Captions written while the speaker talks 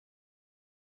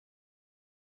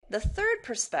The third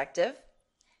perspective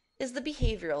is the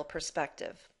behavioral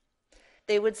perspective.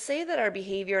 They would say that our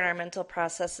behavior and our mental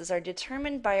processes are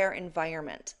determined by our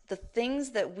environment, the things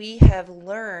that we have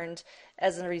learned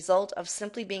as a result of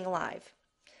simply being alive.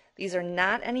 These are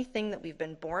not anything that we've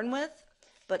been born with,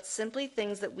 but simply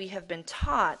things that we have been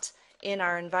taught in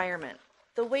our environment.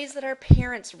 The ways that our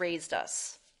parents raised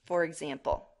us, for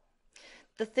example.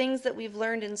 The things that we've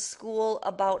learned in school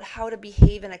about how to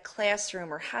behave in a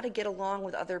classroom or how to get along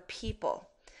with other people.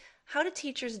 How do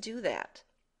teachers do that?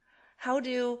 How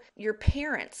do your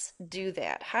parents do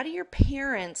that? How do your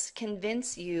parents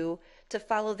convince you to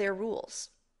follow their rules?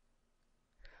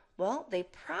 Well, they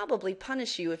probably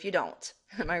punish you if you don't.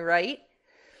 Am I right?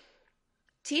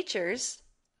 Teachers,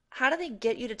 how do they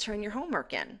get you to turn your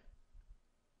homework in?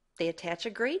 They attach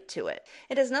a grade to it.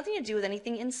 It has nothing to do with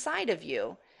anything inside of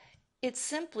you. It's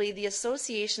simply the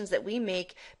associations that we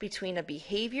make between a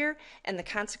behavior and the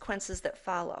consequences that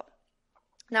follow.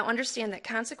 Now understand that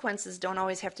consequences don't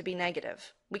always have to be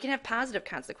negative. We can have positive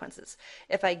consequences.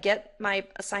 If I get my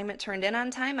assignment turned in on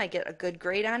time, I get a good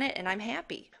grade on it and I'm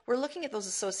happy. We're looking at those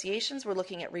associations. We're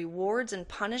looking at rewards and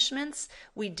punishments.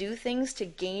 We do things to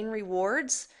gain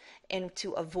rewards and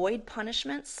to avoid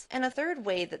punishments. And a third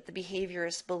way that the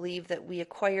behaviorists believe that we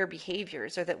acquire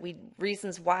behaviors, or that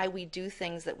reasons why we do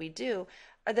things that we do,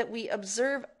 are that we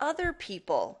observe other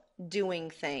people doing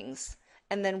things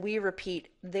and then we repeat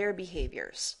their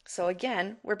behaviors. So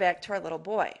again, we're back to our little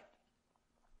boy.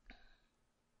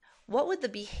 What would the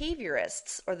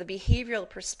behaviorists or the behavioral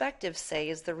perspective say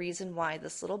is the reason why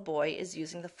this little boy is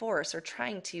using the force or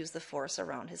trying to use the force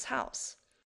around his house?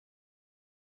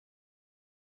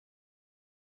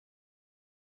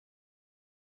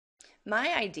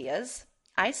 My ideas,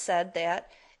 I said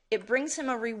that it brings him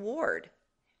a reward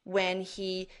when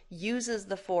he uses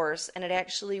the force and it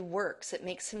actually works. It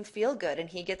makes him feel good and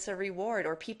he gets a reward,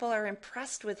 or people are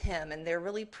impressed with him and they're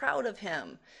really proud of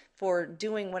him for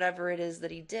doing whatever it is that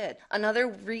he did. Another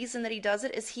reason that he does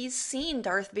it is he's seen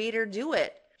Darth Vader do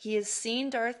it. He has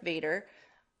seen Darth Vader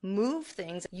move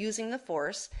things using the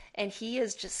force, and he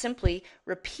is just simply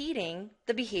repeating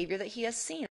the behavior that he has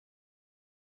seen.